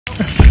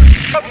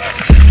Stop!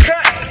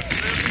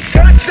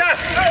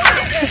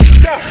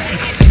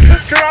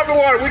 Turn off the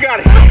water, we got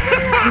it.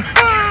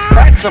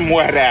 That's some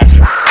wet ass.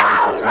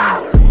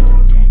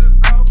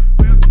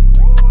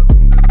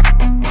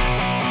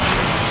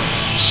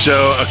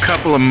 So a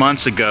couple of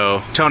months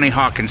ago, Tony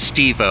Hawk and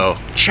Steve-O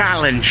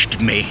challenged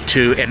me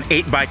to an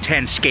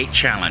 8x10 skate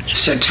challenge.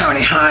 So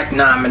Tony Hawk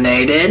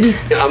nominated.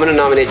 I'm gonna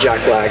nominate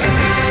Jack Black.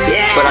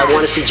 Yeah! But I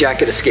want to see Jack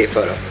get a skate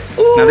photo.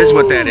 Ooh. Now this is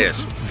what that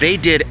is. They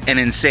did an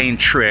insane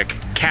trick,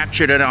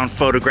 captured it on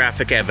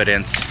photographic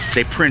evidence.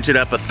 They printed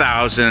up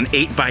 1,000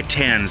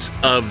 8x10s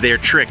of their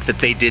trick that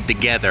they did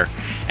together,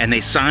 and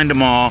they signed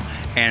them all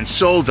and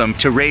sold them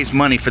to raise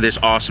money for this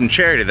awesome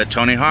charity that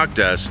Tony Hawk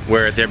does,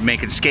 where they're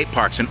making skate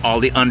parks in all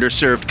the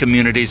underserved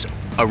communities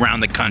around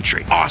the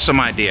country.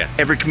 Awesome idea.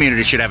 Every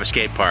community should have a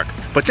skate park.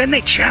 But then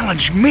they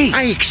challenged me.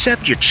 I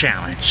accept your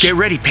challenge. Get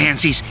ready,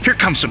 pansies. Here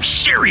comes some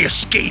serious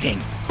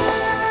skating.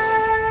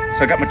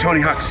 So I got my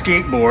Tony Hawk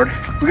skateboard.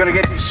 We're gonna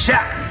get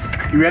shot.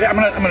 You ready? I'm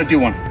gonna do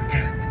one.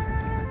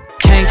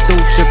 Came through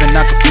dripping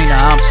Aquafina,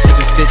 I'm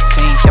sipping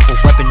 15, kept a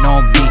weapon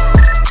on me.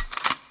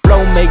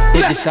 Blow make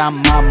bitches,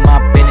 I'm on my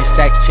business,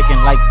 stack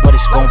chicken like what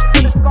it's gon'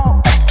 be.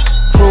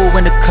 Crew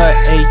in the cut,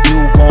 hey, you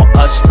want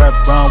us red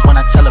run when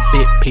I tell a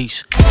bit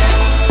peace.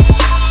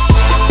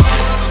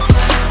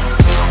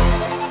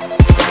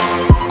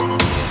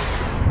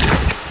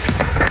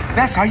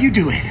 That's how you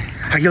do it.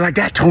 How you like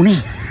that,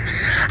 Tony?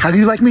 How do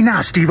you like me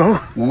now,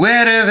 Steve-O?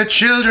 Where do the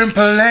children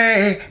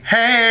play?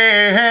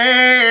 Hey,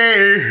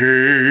 hey,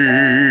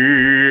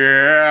 hey,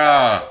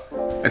 yeah.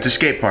 At the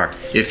skate park.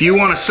 If you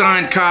want a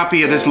signed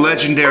copy of this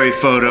legendary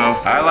photo,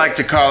 I like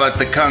to call it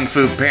the Kung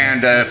Fu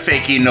Panda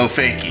Fakey No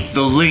Fakey.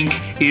 The link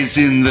is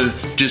in the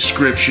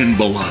description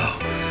below.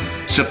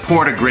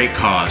 Support a great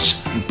cause.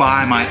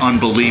 Buy my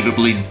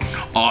unbelievably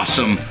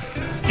awesome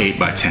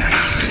 8x10.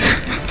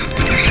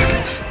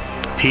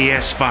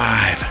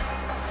 PS5.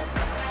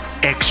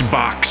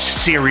 Xbox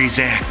Series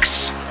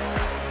X.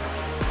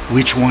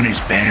 Which one is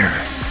better?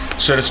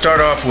 So to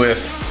start off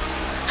with,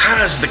 how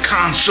does the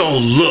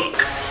console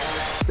look?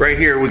 Right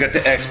here we got the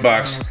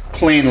Xbox,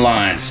 clean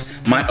lines.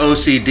 My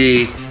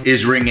OCD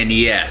is ringing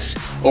yes.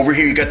 Over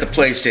here you got the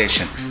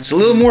PlayStation. It's a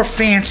little more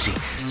fancy.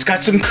 It's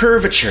got some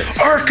curvature,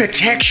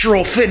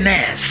 architectural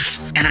finesse.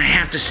 And I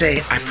have to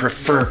say, I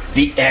prefer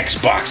the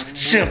Xbox.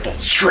 Simple,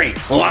 straight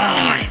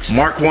lines.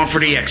 Mark one for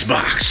the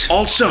Xbox.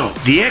 Also,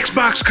 the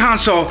Xbox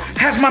console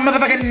has my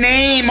motherfucking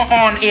name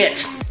on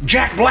it.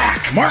 Jack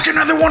Black. Mark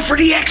another one for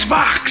the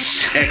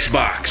Xbox.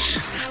 Xbox.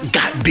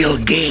 Got Bill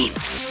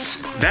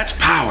Gates. That's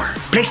power.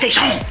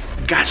 PlayStation.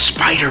 Got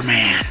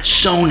Spider-Man.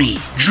 Sony.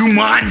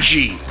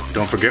 Jumanji.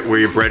 Don't forget where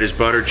your bread is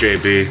buttered,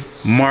 JB.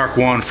 Mark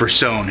one for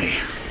Sony.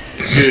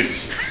 Dude,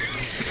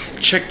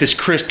 check this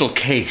crystal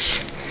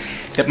case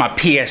that my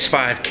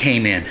PS5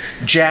 came in.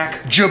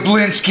 Jack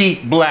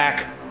Jablinski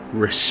Black.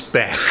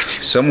 Respect.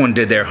 Someone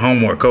did their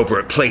homework over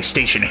at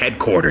PlayStation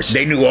headquarters.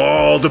 They knew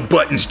all the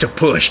buttons to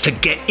push to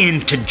get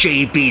into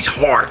JB's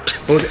heart.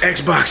 Both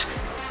Xbox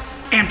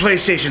and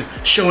PlayStation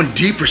showing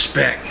deep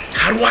respect.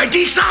 How do I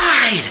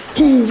decide?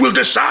 Who will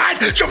decide?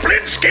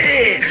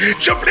 Jablinski!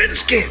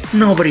 Jablinski!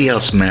 Nobody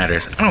else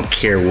matters. I don't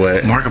care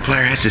what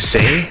Markiplier has to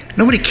say.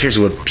 Nobody cares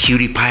what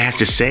PewDiePie has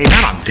to say.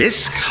 Not on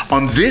this.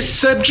 On this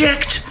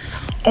subject,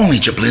 only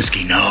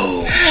Jablinski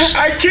knows.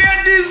 I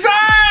can't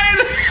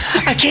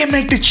decide! I can't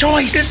make the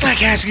choice. It's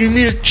like asking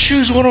me to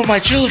choose one of my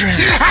children.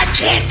 I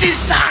can't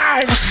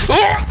decide!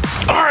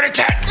 Heart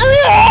attack!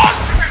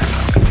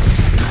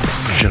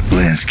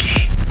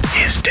 Jablinski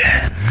is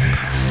dead.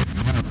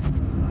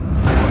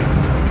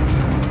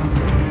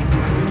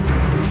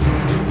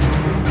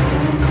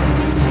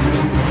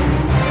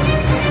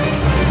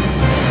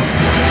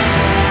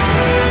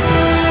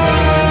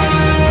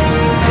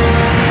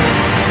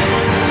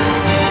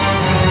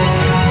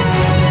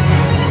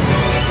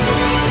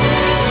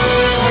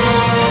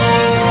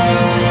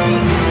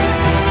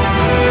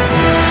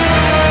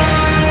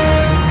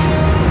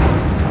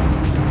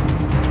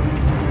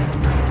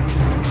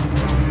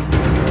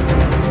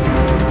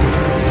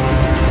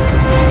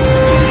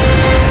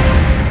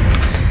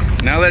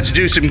 Let's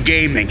do some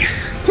gaming.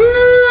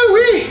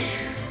 Woo-wee.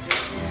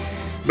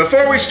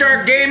 Before we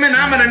start gaming,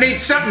 I'm gonna need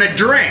something to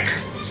drink.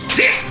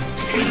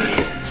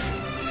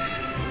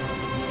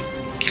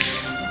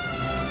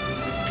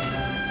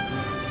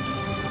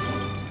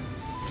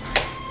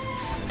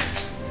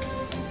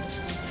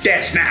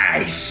 That's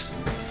nice.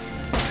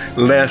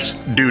 Let's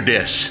do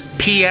this.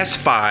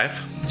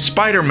 PS5,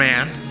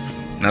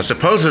 Spider-Man. Now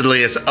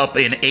supposedly it's up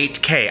in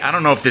 8K. I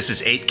don't know if this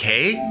is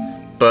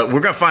 8K, but we're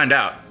gonna find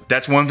out.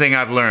 That's one thing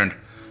I've learned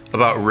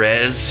about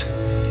res.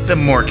 The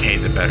more K,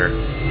 the better.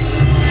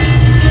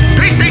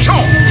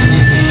 PlayStation!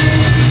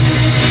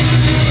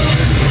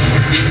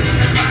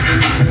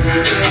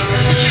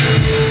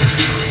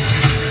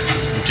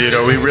 Dude,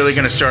 are we really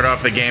gonna start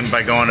off the game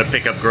by going to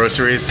pick up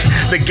groceries?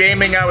 The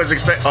gaming I was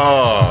expecting.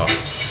 Oh,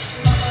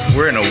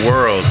 we're in a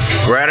world.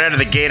 Right out of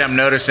the gate, I'm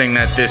noticing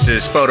that this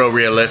is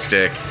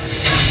photorealistic.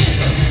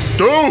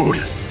 Dude,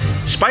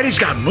 Spidey's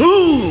got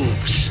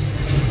moves.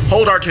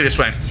 Hold R2 this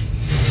way.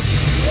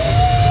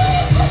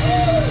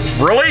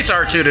 Release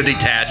R2 to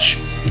detach.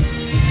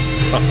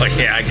 Oh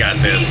yeah, I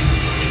got this.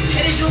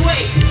 Headed your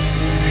way.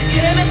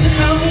 Did I miss the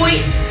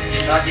convoy?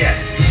 Not yet.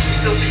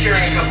 Still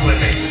securing a couple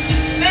inmates.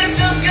 Man, it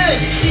feels good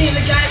seeing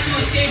the guys who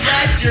escaped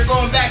last year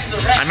going back to the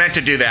wreck. I meant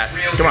to do that.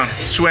 Come on,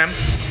 swim.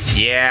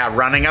 Yeah,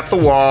 running up the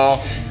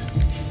wall.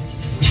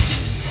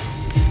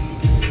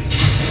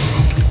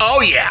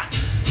 Oh yeah.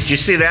 Did you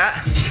see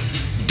that?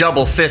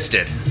 Double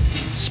fisted.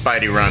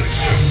 Spidey run.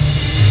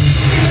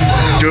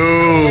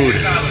 Dude.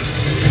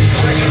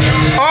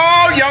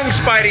 Oh, young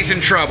Spidey's in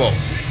trouble.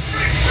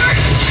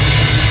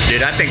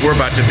 Dude, I think we're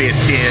about to be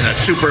seeing a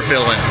super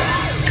villain.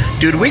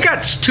 Dude, we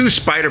got two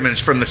Spider-Mans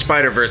from the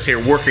Spider-Verse here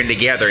working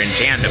together in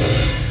tandem.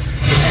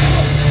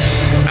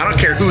 I don't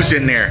care who's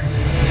in there.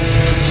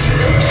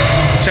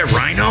 Is that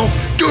Rhino?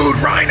 Dude,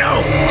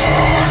 Rhino.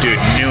 Dude,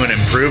 new and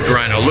improved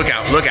Rhino. Look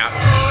out, look out.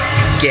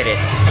 Get it.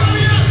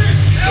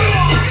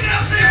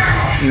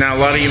 Now, a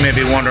lot of you may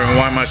be wondering,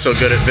 why am I so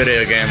good at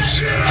video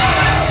games?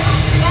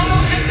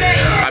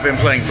 I've been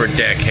playing for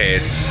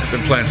decades. I've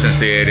been playing since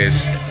the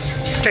 80s.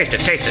 Taste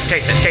it, taste it,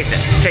 taste it, taste it,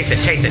 taste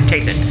it, taste it,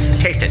 taste it,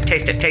 taste it,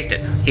 taste it, taste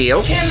it.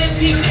 Heal.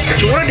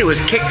 What you want to do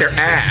is kick their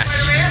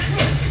ass.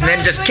 And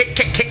then just kick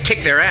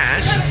their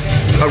ass.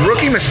 A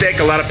rookie mistake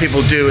a lot of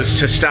people do is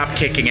to stop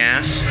kicking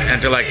ass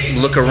and to like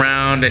look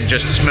around and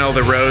just smell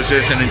the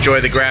roses and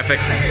enjoy the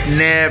graphics.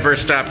 Never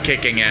stop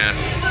kicking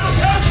ass.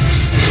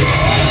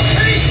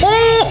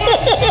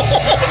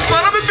 Oh,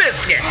 son of a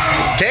biscuit.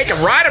 Take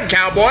him, ride him,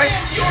 cowboy.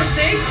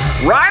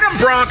 Ride him,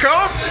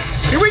 Bronco.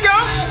 Here we go.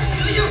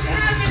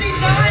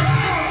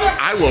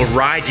 I will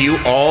ride you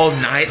all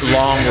night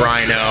long,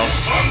 Rhino.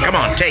 Come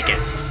on, take it.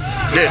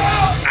 Dude,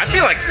 I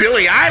feel like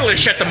Billie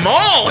Eilish at the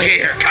mall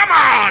here. Come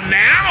on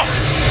now.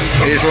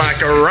 He's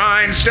like a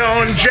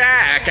rhinestone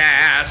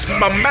jackass.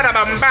 Bum, ba, da,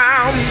 bum,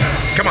 bum.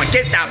 Come on,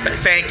 get out there.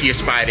 Thank you,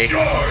 Spidey.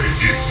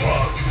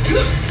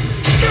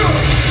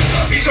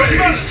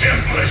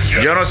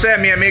 Yo no sé,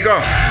 mi amigo.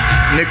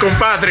 Mi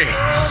compadre.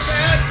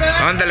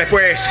 Ándale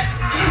pues.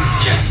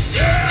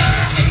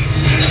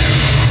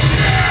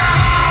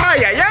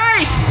 Ay, ay,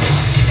 ay.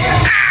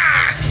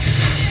 Ah!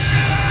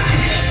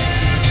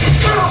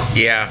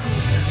 Yeah.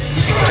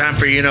 Time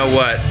for you know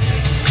what?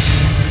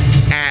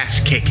 Ass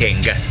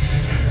kicking.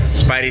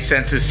 Spidey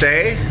senses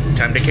say,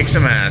 time to kick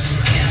some ass.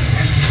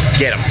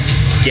 Get him.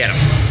 Get him.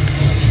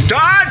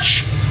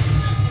 Dodge!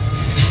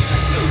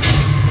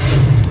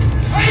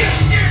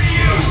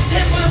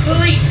 Tip for the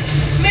police.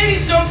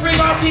 Maybe don't bring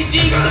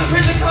RPGs to the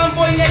prison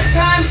convoy next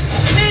time.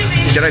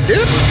 Maybe. Did I do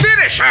it?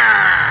 Finish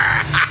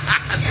her!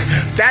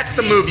 That's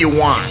the move you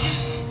want.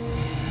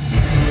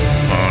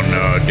 Oh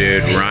no,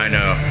 dude,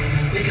 Rhino.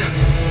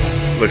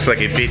 Looks like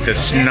he beat the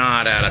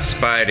snot out of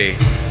Spidey.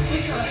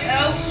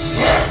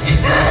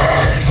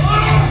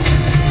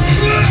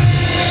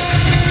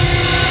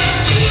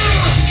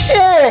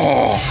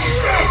 Oh!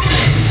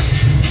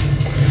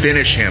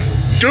 Finish him.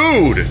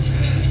 Dude!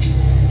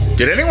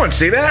 Did anyone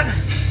see that?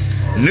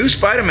 New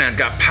Spider-Man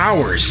got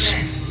powers.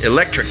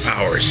 Electric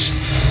powers.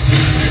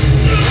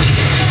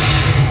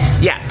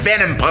 Yeah,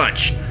 Venom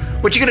Punch.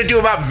 What you gonna do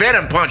about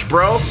Venom Punch,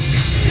 bro?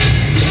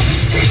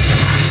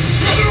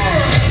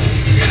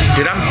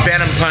 Dude, I'm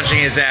Venom punching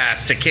his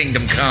ass to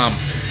Kingdom Come.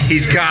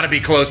 He's gotta be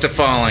close to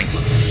falling.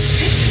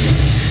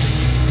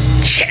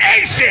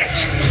 Chased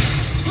it!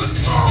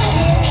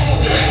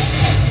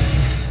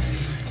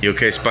 You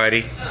okay,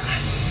 Spidey?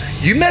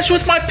 You mess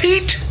with my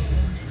Pete?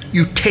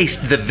 You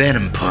taste the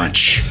Venom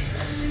Punch.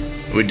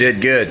 We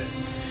did good.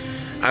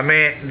 I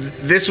mean,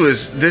 this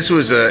was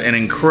an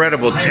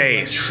incredible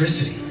taste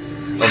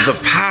of the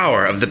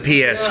power of the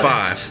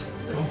PS5.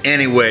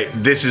 Anyway,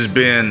 this has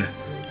been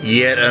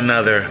yet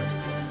another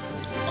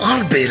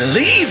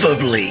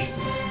unbelievably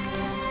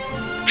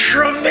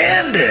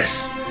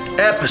tremendous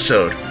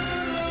episode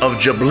of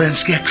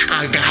Jablinski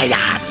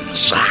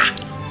Gayanza.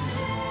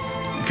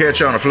 Catch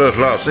you on a flip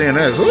flop, seeing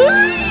this.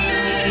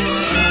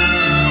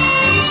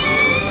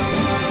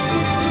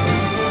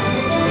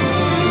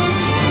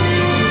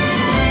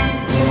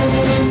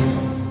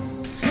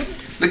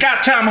 Look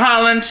out, Tom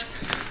Holland.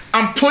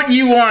 I'm putting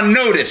you on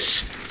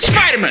notice.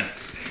 Spider-Man!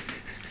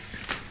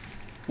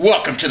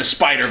 Welcome to the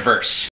Spider-Verse.